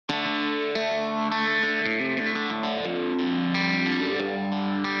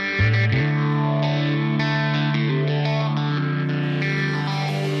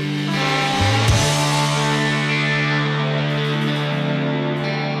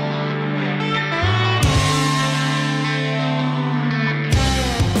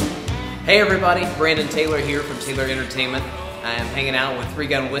Hey everybody, Brandon Taylor here from Taylor Entertainment. I am hanging out with 3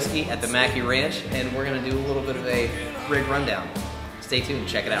 Gun Whiskey at the Mackey Ranch, and we're going to do a little bit of a rig rundown. Stay tuned,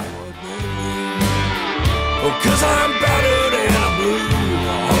 check it out. Oh, 'cause I'm battered and I'm blue.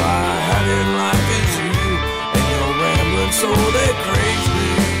 All I had in life is you, and you're rambling so they crazy.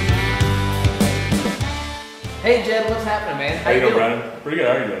 Hey Jed, what's happening, man? How you doing, Brandon? Pretty good.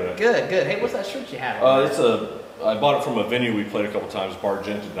 How are you doing today? Good, good. Hey, what's that shirt you have? I bought it from a venue we played a couple times,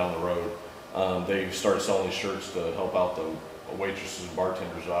 Bargenton down the road. They started selling these shirts to help out the waitresses and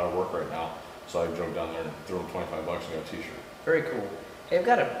bartenders that are out of work right now. So I drove down there and threw them $25 and got a t-shirt. Very cool. Hey, I've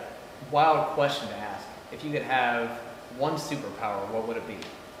got a wild question to ask. If you could have one superpower, what would it be?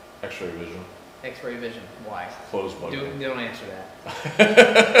 X-ray vision. X-ray vision. Why? Clothes bug. Don't answer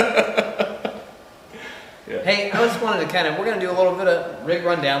that. Yeah. Hey, I just wanted to we're going to do a little bit of rig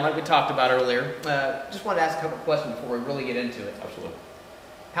rundown like we talked about earlier. Just wanted to ask a couple questions before we really get into it. Absolutely.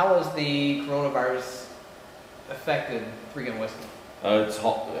 How has the coronavirus affected 3 Gun Whiskey?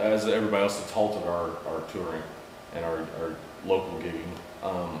 As everybody else, it's halted our touring and our local gigging.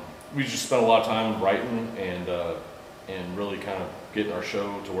 We just spent a lot of time writing and really kind of getting our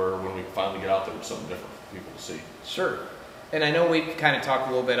show to where when we finally get out there, it's something different for people to see. Sure. And I know we kind of talked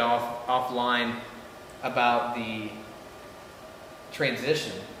a little bit offline about the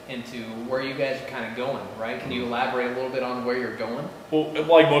transition into where you guys are kind of going, right? Can you elaborate a little bit on where you're going? Well,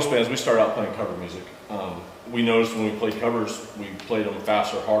 like most bands, we started out playing cover music. We noticed when we played covers, we played them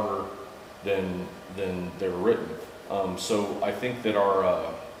faster, harder than they were written. So I think that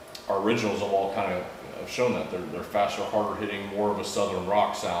our originals have all kind of shown that they're faster, harder hitting, more of a southern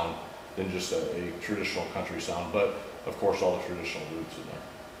rock sound than just a traditional country sound. But of course, all the traditional roots in there.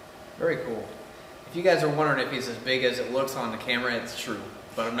 Very cool. If you guys are wondering if he's as big as it looks on the camera, it's true,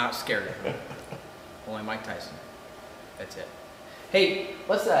 but I'm not scared of him. Only Mike Tyson. That's it. Hey,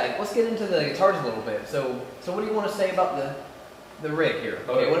 let's get into the guitars a little bit. So what do you want to say about the rig here?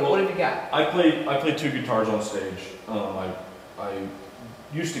 Okay, what have you got? I played 2 guitars on stage. I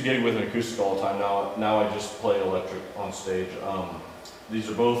used to gig with an acoustic all the time. Now I just play electric on stage. These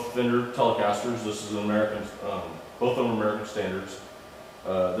are both Fender Telecasters. This is an American. Both of them are American standards.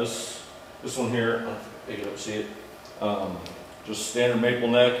 This one here, I'll pick it up, see it. Just standard maple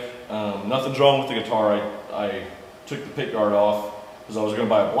neck. Nothing's wrong with the guitar. I took the pick guard off because I was going to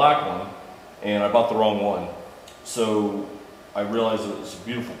buy a black one, and I bought the wrong one. So I realized that it's a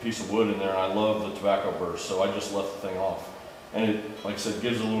beautiful piece of wood in there, and I love the tobacco burst, so I just left the thing off. And it, like I said,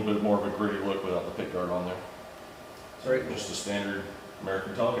 gives a little bit more of a gritty look without the pick guard on there. Very cool. Just a standard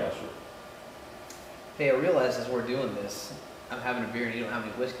American Telecaster. Hey, I realize as we're doing this, I'm having a beer and you don't have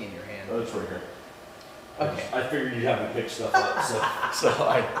any whiskey in your hand. Oh, it's right here. Okay. I figured you'd have me pick stuff up, so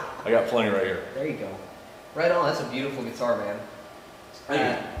I got plenty right here. There you go. Right on. That's a beautiful guitar, man.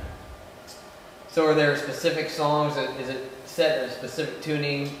 So are there specific songs? Is it set in a specific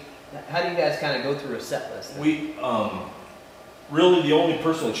tuning? How do you guys kind of go through a set list? We really the only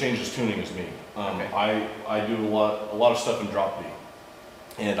person that changes tuning is me. Okay. I do a lot of stuff in drop B,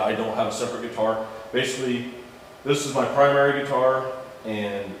 and I don't have a separate guitar. Basically, this is my primary guitar,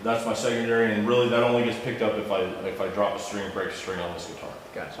 and that's my secondary, and really that only gets picked up if I drop a string, break a string on this guitar.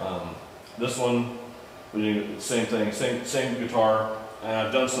 Gotcha. This one, we do the same thing, same guitar, and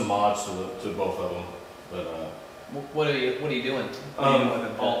I've done some mods to both of them. But what are you doing? What are you doing with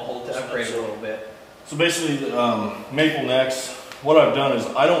the bolt to upgrade it a little bit? So basically, maple necks. What I've done is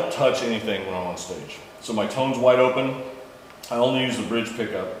I don't touch anything when I'm on stage. So my tone's wide open. I only use the bridge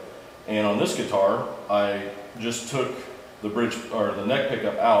pickup, and on this guitar, I just took the bridge or the neck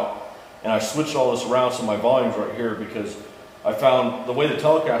pickup out, and I switched all this around so my volume's right here because I found the way the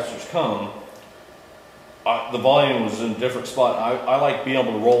Telecasters come, the volume was in a different spot. I like being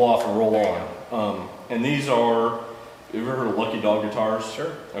able to roll off and roll on. And these are, have you ever heard of Lucky Dog guitars?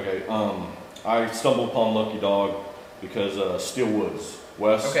 Sure. Okay. I stumbled upon Lucky Dog because Steel Woods,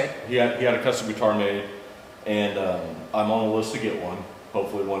 Wes, okay. he had a custom guitar made, and I'm on the list to get one.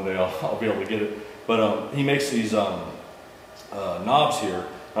 Hopefully one day I'll be able to get it. But he makes these knobs here.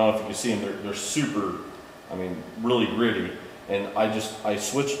 I don't know if you can see them. They're super, I mean, really gritty. And I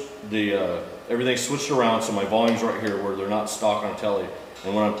switched everything switched around so my volume's right here where they're not stock on telly.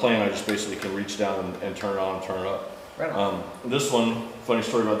 And when I'm playing, I just basically can reach down and turn it on and turn it up. Right on. This one, funny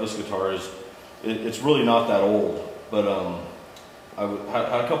story about this guitar is, it's really not that old, but I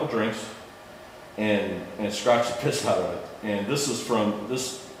had a couple drinks and it scratched the piss out of it. And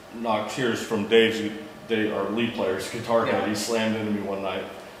this notch here is from Dave, our lead player's guitar head. He slammed into me one night,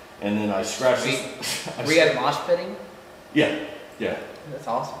 and then I scratched it. Were you at a mosh pitting? Yeah. That's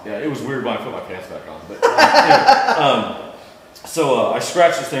awesome. Yeah, it was weird when I put my pants back on, but yeah. So I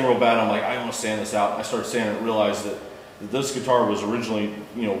scratched this thing real bad. I'm like, I want to sand this out. I started sanding it and realized that this guitar was originally,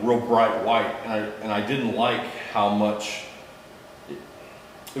 you know, real bright white, and I didn't like how much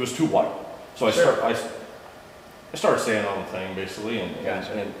it was too white. So I started sanding on the thing basically,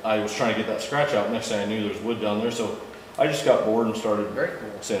 and I was trying to get that scratch out. Next thing I knew, there's wood down there. So I just got bored and started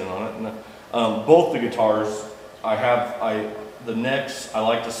sanding on it. And both the guitars, the necks. I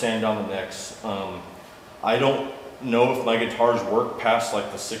like to sand down the necks. I don't know if my guitars work past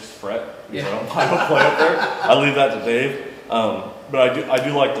like the 6th fret. You know, I don't play up there. I leave that to Dave. But I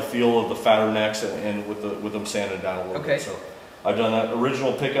do like the feel of the fatter necks and with them sanded down a little bit. So I've done that.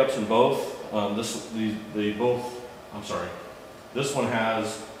 Original pickups in both. This one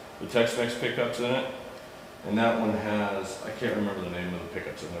has the Tex-Mex pickups in it, and that one has, I can't remember the name of the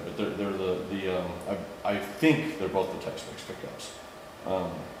pickups in there, but they're I think they're both the Tex-Mex pickups.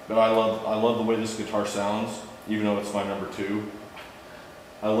 But I love the way this guitar sounds, even though it's my number 2.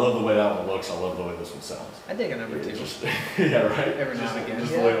 I love the way that one looks. I love the way this one sounds. I dig a number 2. Yeah, right. Every now and again.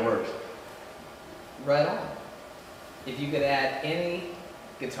 Just the way it works. Right on. If you could add any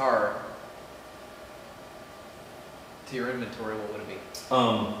guitar to your inventory, what would it be?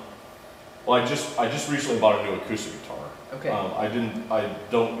 Well, I just recently bought a new acoustic guitar. Okay. I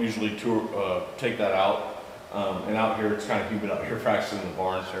don't usually take that out. And out here, it's kind of humid out here, practicing in the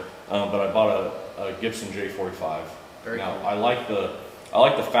barn. Sure. But I bought a Gibson J45. Very now, cool. I like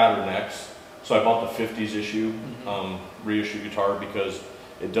the fatter necks, so I bought the 50s issue reissue guitar because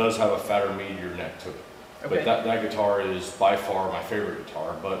it does have a fatter, meatier neck to it. Okay. But that guitar is by far my favorite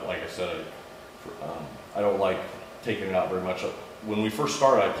guitar. But like I said, I don't like taking it out very much. When we first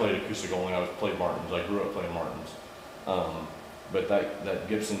started, I played acoustic only. I played Martins. I grew up playing Martins. But that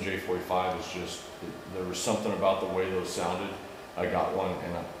Gibson J45 is just, there was something about the way those sounded. I got one,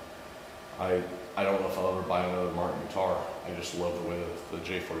 and I don't know if I'll ever buy another Martin guitar. I just love the way the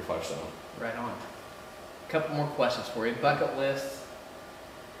J45 sound. Right on. A couple more questions for you. Bucket list,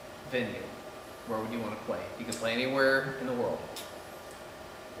 venue. Where would you want to play? You can play anywhere in the world.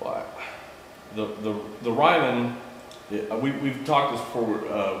 Well, the Ryman, we've talked this before.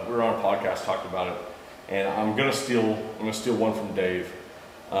 We were on a podcast, talked about it, and I'm gonna steal one from Dave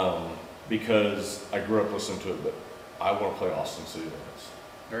because I grew up listening to it, but I want to play Austin City Limits.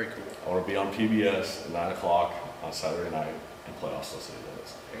 Very cool. I want to be on PBS at 9 o'clock on Saturday night and play Austin City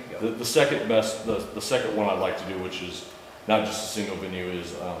Limits. There you go. The second best, the second one I'd like to do, which is not just a single venue,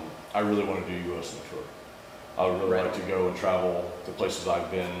 is I really want to do U.S. on tour. I would really like to go and travel to places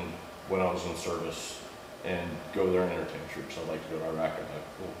I've been when I was in service and go there and entertain troops. I'd like to go to Iraq.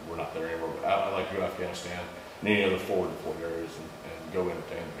 We're not there anymore, but I'd like to go to Afghanistan and any other forward deployed areas and go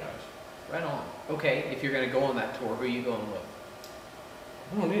entertain the guys. Right on. Okay, if you're going to go on that tour, who are you going with?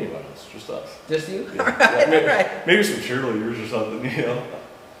 I don't need anybody else, just us. Just you? Yeah, maybe some cheerleaders or something, you know?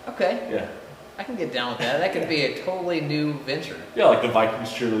 Okay. Yeah. I can get down with that. That could be a totally new venture. Yeah, like the Vikings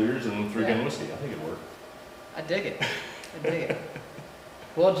cheerleaders and 3 Gun Whiskey. I think it'd work. I dig it. I dig it.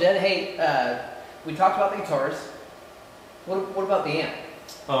 Well, Jed, hey, we talked about the guitars. What about the amp?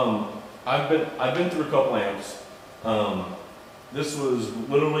 I've been through a couple amps. This was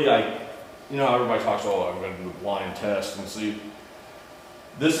literally, you know how everybody talks, I'm going to do a blind test and see.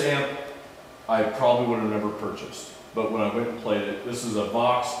 This amp, I probably would have never purchased, but when I went and played it, this is a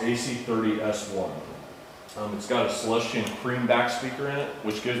Vox AC30S1. It's got a Celestion cream back speaker in it,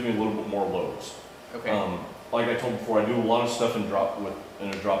 which gives me a little bit more lows. Okay. Like I told before, I do a lot of stuff in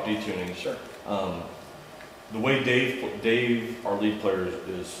a drop D tuning. Sure. The way Dave, our lead player,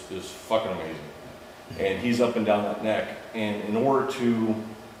 is fucking amazing, and he's up and down that neck. And in order to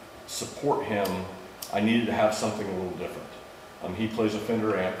support him, I needed to have something a little different. He plays a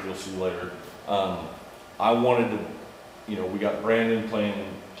Fender amp, you'll see later. I wanted to, you know, we got Brandon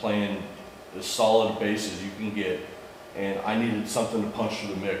playing as solid bass as you can get, and I needed something to punch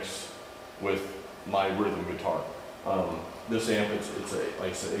through the mix with my rhythm guitar. This amp, it's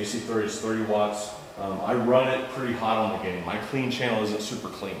like I said, AC30 is 30 watts. I run it pretty hot on the game. My clean channel isn't super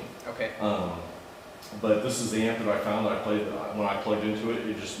clean. Okay. But this is the amp that I found that I played, when I plugged into it,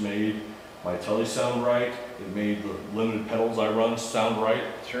 it just made my telly sound right. It made the limited pedals I run sound right.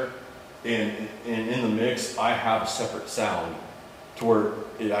 Sure. And in the mix, I have a separate sound to where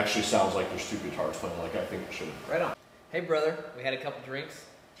it actually sounds like there's 2 guitars playing like I think it should. Right on. Hey brother, we had a couple drinks.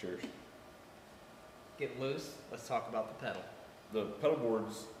 Cheers. Get loose. Let's talk about the pedal. The pedal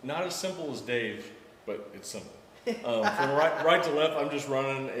board's not as simple as Dave, but it's simple. From right to left, I'm just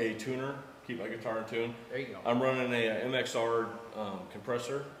running a tuner. Keep my guitar in tune. There you go. I'm running a MXR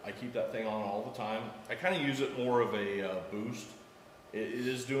compressor. I keep that thing on all the time. I kind of use it more of a boost it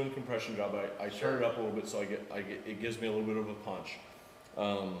is doing the compression job. I turn it up a little bit so it gives me a little bit of a punch.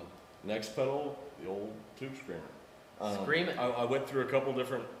 Next pedal, the old tube screamer. Scream it. I went through a couple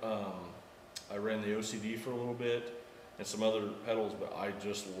different, I ran the OCD for a little bit and some other pedals, but I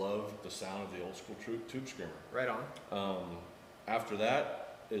just love the sound of the old school tube screamer. Right on. After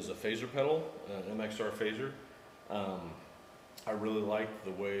that is a phaser pedal, an MXR phaser. I really like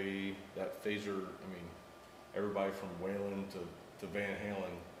the way that phaser, I mean, everybody from Waylon to Van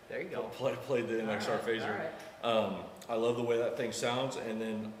Halen There you go. played the MXR phaser. All right. I love the way that thing sounds, and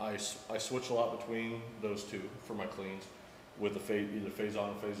then I switch a lot between those two for my cleans with the either phase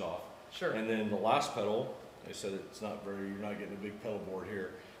on or phase off. Sure. And then the last pedal, I said it's not very, you're not getting a big pedal board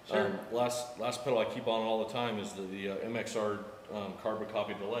here. Sure. Last pedal I keep on all the time is the MXR carbon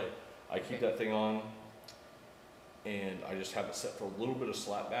copy delay. I keep that thing on, and I just have it set for a little bit of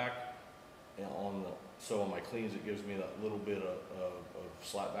slap back, and so on my cleans it gives me that little bit of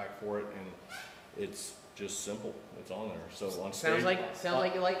slap back for it, and it's just simple. It's on there. So on stage, sounds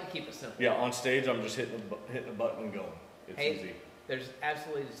like you like to keep it simple. yeah, on stage I'm just hitting a button and going. It's easy. There's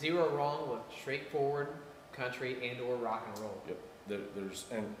absolutely zero wrong with straightforward country and/or rock and roll. Yep.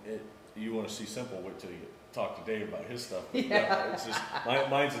 You want to see simple? Wait till you talk to Dave about his stuff. But Yeah. it's just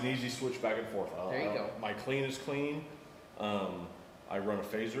mine's an easy switch back and forth. There you go. My clean is clean. I run a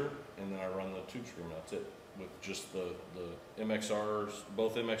phaser and then I run the tube screamer. That's it. With just the MXRs,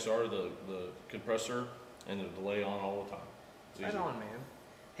 both MXR, the compressor and the delay on all the time. It's Right easy. on, man.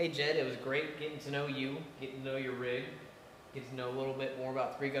 Hey Jed, it was great getting to know you, getting to know your rig, getting to know a little bit more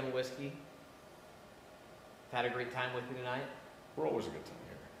about 3 Gun Whiskey. Had a great time with you tonight. We're always a good time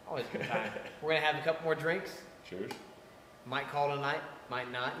here. Always a good time. We're gonna have a couple more drinks. Cheers. Might call tonight, might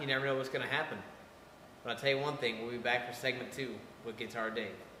not. You never know what's gonna happen. But I'll tell you one thing, we'll be back for segment 2 with Guitar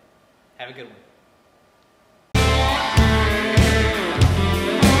Dave. Have a good one.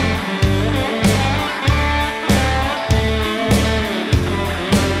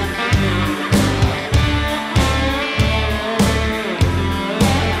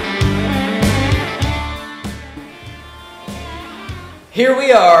 Here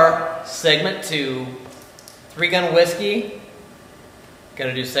we are, segment 2, 3 Gun Whiskey.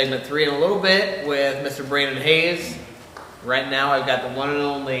 Gonna do segment 3 in a little bit with Mr. Brandon Hayes. Right now I've got the one and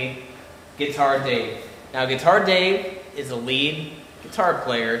only Guitar Dave. Now Guitar Dave is a lead guitar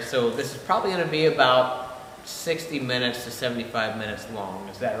player, so this is probably gonna be about 60 minutes to 75 minutes long.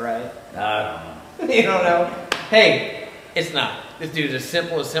 Is that right? I don't know. You don't know? Hey, it's not. This dude's as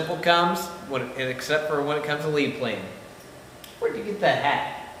simple comes, except for when it comes to lead playing. Where'd you get that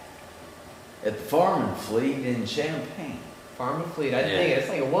hat? At the Farm and Fleet in Champaign. Farm and Fleet. I think it's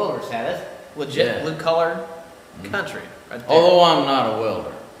like a welder's hat. That's legit Yeah. blue collar country. Right there. Although I'm not a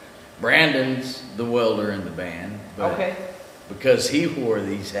welder. Brandon's the welder in the band. But Okay. because he wore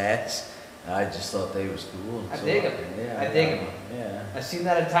these hats, I just thought they was cool. I dig 'em. Yeah, I dig 'em. Yeah. I seen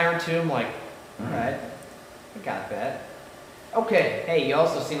that a time or two. I'm like, all right, I got that. Okay. Hey, you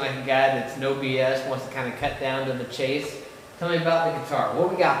also seem like a guy that's no BS, wants to kind of cut down to the chase. Tell me about the guitar.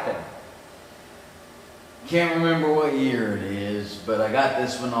 What we got there? Can't remember what year it is, but I got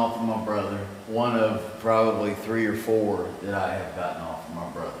this one off of my brother. One of probably 3 or 4 that I have gotten off of my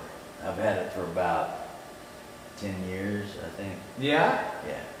brother. I've had it for about 10 years, I think. Yeah.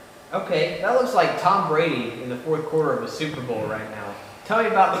 Yeah. Okay, that looks like Tom Brady in the 4th quarter of a Super Bowl right now. Tell me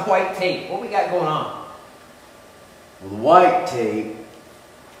about the white tape. What we got going on? Well, the white tape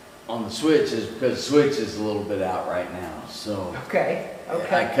on the switch is because the switch is a little bit out right now. So Okay.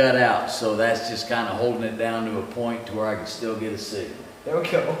 I cut out, so that's just kind of holding it down to a point to where I can still get a signal. There we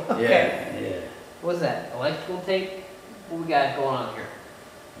go. Okay. Yeah. What's that? Electrical tape? What we got going on here?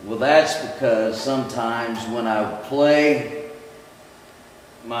 Well, that's because sometimes when I would play,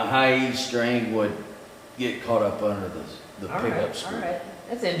 my high E string would get caught up under the pickup screw. All right.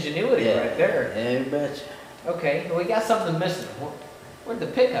 That's ingenuity Yeah. right there. Yeah, you betcha. Okay, well, we got something missing. Where'd the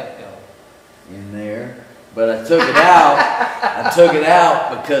pickup go? In there. But I took it out. I took it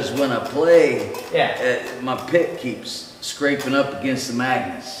out because when I play, Yeah. my pick keeps scraping up against the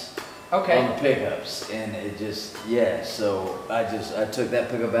magnets Okay. on the pickups, and it just So I took that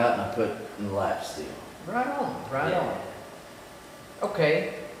pickup out and I put it in the lap steel. Right on. Right Yeah. on.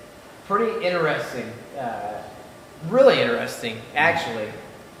 Okay. Pretty interesting. Really interesting, actually,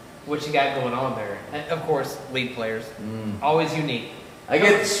 what you got going on there. And of course, lead players. Always unique. I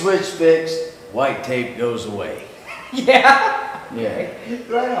get the switch fixed. White tape goes away. Yeah. Yeah. Okay.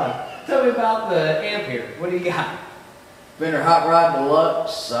 Right on. Tell me about the amp here. What do you got? Fender Hot Rod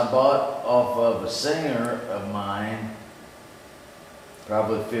Deluxe I bought off of a singer of mine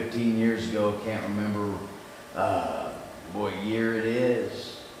probably 15 years ago. Can't remember what year it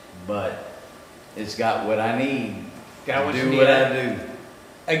is, but it's got what I need Got what to you do need. what I do.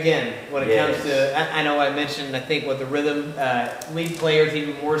 Again, when it Yes. comes to, I know I mentioned, I think with the rhythm, lead players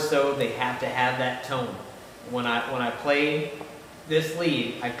even more so, they have to have that tone. When I play this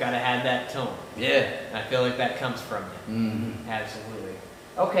lead, I've got to have that tone. Yeah. And I feel like that comes from you. Mm-hmm. Absolutely.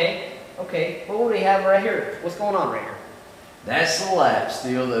 Okay. What do we have right here? What's going on right here? That's the lap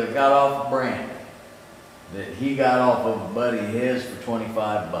steel that I got off of Brandon. That he got off of a buddy of his for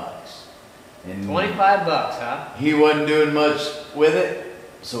 25 bucks. And 25 bucks, huh? he wasn't doing much with it,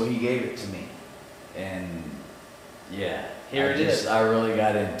 so he gave it to me. And yeah, Here it is. I really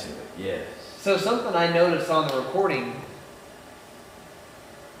got into it, yes. So something I noticed on the recording,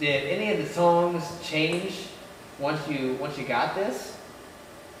 did any of the songs change once you got this?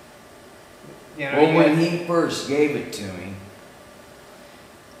 You know, Well, you when guys- he first gave it to me,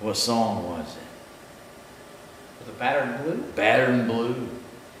 what song was it? was it Battered Blue? Battered Blue.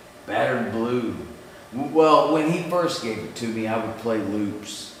 Battered Blue. Well, when he first gave it to me, I would play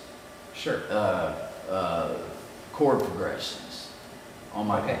loops, Sure. chord progressions on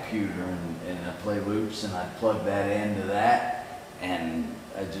my Okay. computer, and I play loops, and I plug that into that, and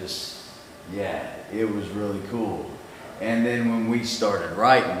I just, yeah, it was really cool. And then when we started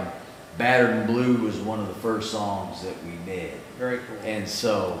writing, Battered Blue was one of the first songs that we did. Very cool. And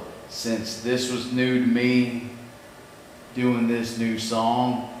so, since this was new to me, doing this new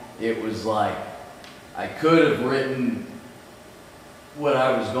song, it was like I could have written what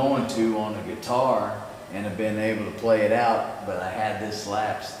I was going to on the guitar and have been able to play it out, but I had this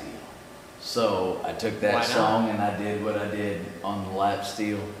lap steel. So I took Why that not? song and I did what I did on the lap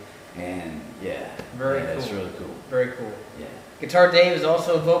steel, and yeah, Very yeah, that's cool. really cool. Very cool. Yeah. Guitar Dave is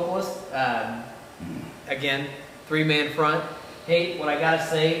also a vocalist. Again, 3-man front. Hey, what I gotta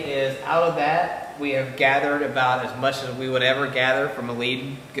say is, out of that, we have gathered about as much as we would ever gather from a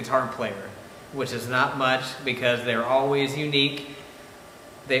lead guitar player, which is not much because they're always unique.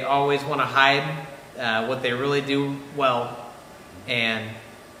 They always want to hide what they really do well, and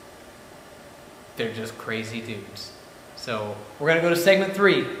they're just crazy dudes. So we're gonna go to segment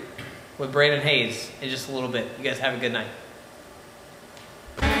 3 with Brandon Hayes in just a little bit. You guys have a good night.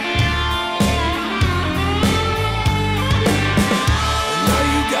 Now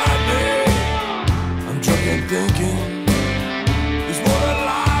you got me. I'm drunk and thinking, is what I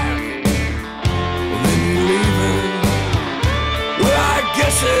like? And then you leaving. Well, I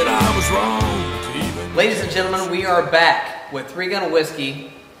guess that I was wrong to even. Ladies and gentlemen, we are back with 3 Gun of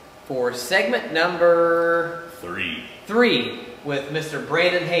Whiskey for segment number 3 with Mr.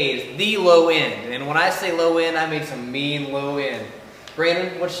 Brandon Hayes, the low end. And when I say low end, I mean some mean low end.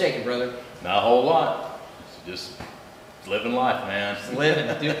 Brandon, what's shaking, brother? Not a whole lot. Just living life, man. Just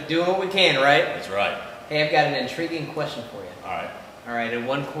living, doing what we can, right? That's right. Hey, I've got an intriguing question for you. All right. All right, in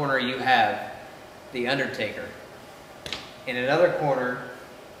one corner you have The Undertaker. In another corner,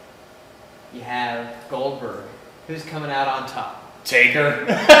 you have Goldberg. Who's coming out on top? Taker. Oh,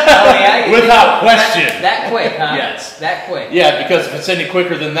 yeah, Without question. That quick, huh? Yes. That quick. Yeah, because if it's any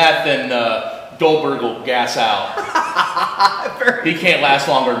quicker than that, then Goldberg will gas out. He can't last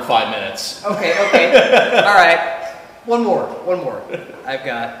longer than 5 minutes. Okay. All right. One more. I've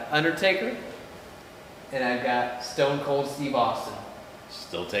got Undertaker, and I've got Stone Cold Steve Austin.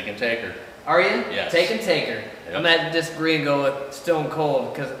 Still taking Taker. Are you? Yes. Taking Taker. Yep. I'm going to disagree and go with Stone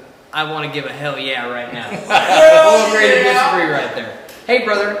Cold because I want to give a hell yeah right now. We'll agree to disagree right there. Hey,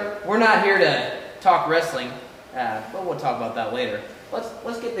 brother, we're not here to talk wrestling, but we'll talk about that later.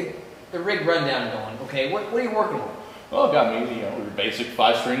 Let's get the rig rundown going. Okay, what are you working on? Well, it got me, your basic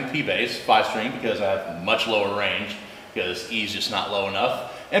 5-string P-bass, 5-string because I have much lower range because E's just not low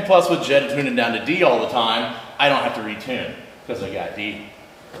enough. And plus with Jed tuning down to D all the time, I don't have to retune because I got D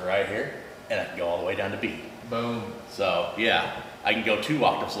right here and I can go all the way down to B. Boom. So yeah, I can go 2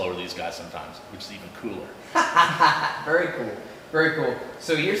 octaves lower than these guys sometimes, which is even cooler. Very cool. Very cool.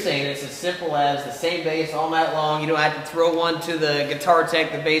 So you're saying it's as simple as the same bass all night long. You don't have to throw one to the guitar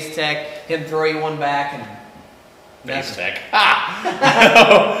tech, the bass tech, him throw you one back, and Bass tech.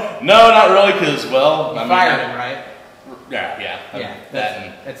 No, not really, because, well, you fired him, right? Yeah. Yeah,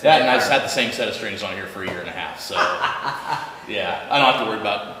 That and I just had the same set of strings on here for 1.5 years, so yeah, I don't have to worry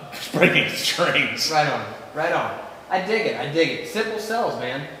about breaking strings. Right on. I dig it. Simple sells,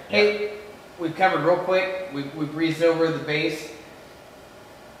 man. Yeah. Hey, we've covered real quick. We breezed over the bass.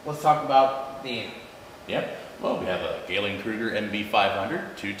 Let's talk about the amp. Yep. Well, we have a Galen Kruger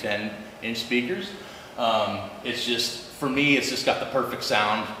MB500, 2 10-inch speakers. It's just, for me, it's just got the perfect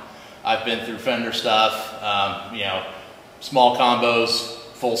sound. I've been through Fender stuff, small combos,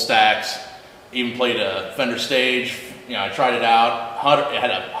 full stacks, even played a Fender stage, I tried it out. It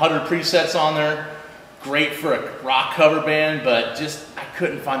had 100 presets on there. Great for a rock cover band, but just I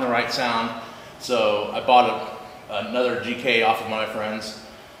couldn't find the right sound. So I bought another GK off of one of my friends,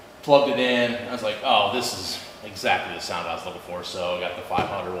 plugged it in. I was like, oh, this is exactly the sound I was looking for. So I got the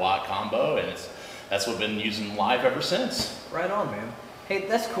 500 watt combo, and that's what I've been using live ever since. Right on, man. Hey,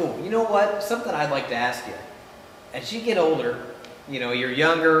 that's cool. You know what? Something I'd like to ask you. As you get older, you're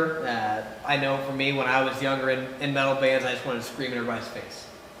younger. I know for me, when I was younger in metal bands, I just wanted to scream in everybody's face,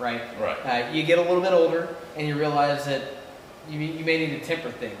 right? Right. You get a little bit older, and you realize that you may need to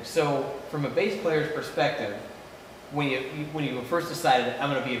temper things. So, from a bass player's perspective, when you first decided I'm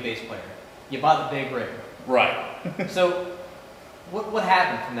going to be a bass player, you bought the big rig. Right. So, what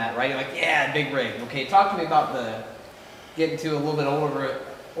happened from that? Right? You're like, yeah, big rig. Okay, talk to me about getting to a little bit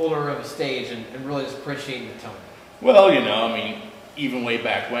older of a stage and really just appreciating the tone. Well, I mean, even way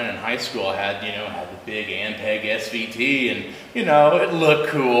back when in high school, I had the big Ampeg SVT, and it looked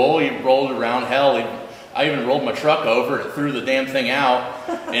cool. You rolled around. Hell, I even rolled my truck over and threw the damn thing out,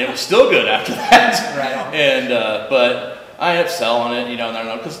 and it was still good after that. Right on. And but I ended up selling it,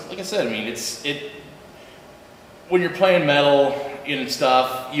 because like I said, I mean, when you're playing metal and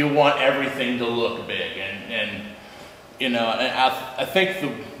stuff, you want everything to look big, and I think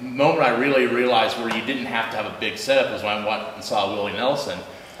the moment I really realized where you didn't have to have a big setup was when I went and saw Willie Nelson.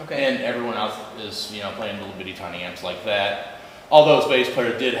 Okay. And everyone else is, playing little bitty tiny amps like that. Although his bass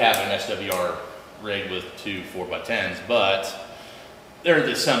player did have an SWR rig with 2 4x10s, but they're at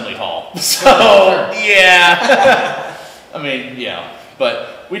the assembly hall. So, yeah. I mean, yeah.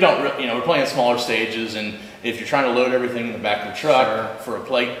 But we don't, we're playing smaller stages, and if you're trying to load everything in the back of the truck for a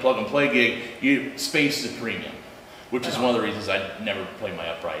plug and play gig, space is a premium. Which is one of the reasons I never play my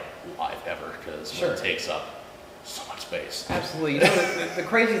upright live ever, because it takes up so much space. Absolutely. The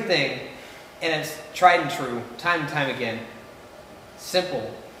crazy thing, and it's tried and true, time and time again,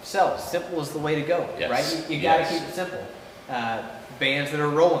 simple sells. Simple is the way to go, right? You got to keep it simple. Bands that are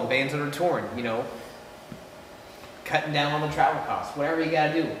rolling, bands that are touring, cutting down on the travel costs, whatever you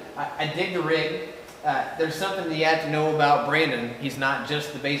got to do. I dig the rig. There's something that you have to know about Brandon. He's not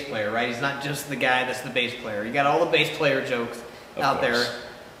just the bass player, right? He's not just the guy that's the bass player. You got all the bass player jokes out there.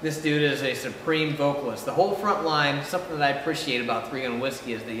 This dude is a supreme vocalist. The whole front line, something that I appreciate about 3 Gun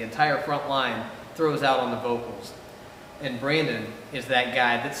Whiskey is the entire front line throws out on the vocals. And Brandon is that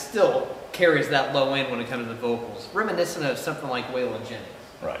guy that still carries that low end when it comes to the vocals. Reminiscent of something like Waylon Jennings.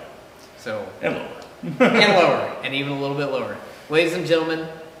 Right. So, and lower. And lower. And even a little bit lower. Ladies and gentlemen,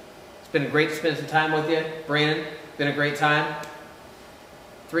 been great to spend some time with you. Brandon, been a great time.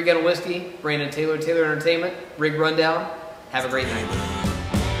 3 Gun Whiskey, Brandon Taylor, Taylor Entertainment, Rig Rundown. Have a great night.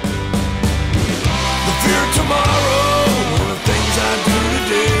 The fear of tomorrow and the things I do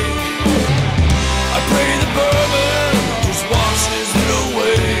today. I pray the bourbon just washes it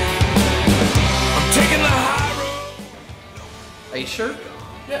away. I'm taking the high road. Are you sure?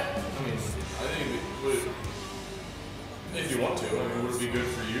 Yeah. I mean, I think it would, if you want to. I mean, would it be good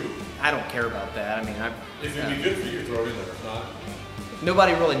for you? I don't care about that. I mean, If it'd be good for you, throw it in there. If not,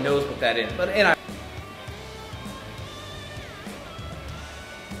 nobody really knows what that is. But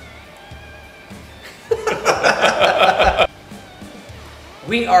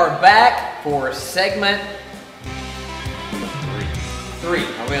we are back for segment 3.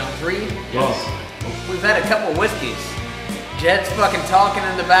 Are we on 3? yes. We've had a couple whiskeys. Jed's fucking talking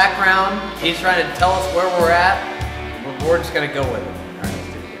in the background. He's trying to tell us where we're at. We're just gonna go with it. All right, let's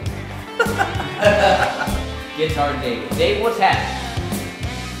do it. Guitar Dave. Dave, what's happening?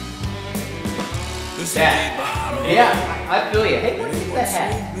 Hat. Yeah, I feel you. Hey, where'd you get that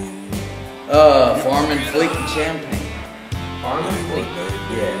hat? Farm and Fleet and Champagne. Farm and Fleet.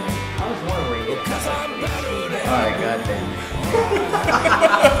 Yeah. I was wondering where you get that. Alright,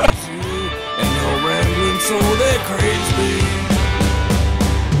 goddamn.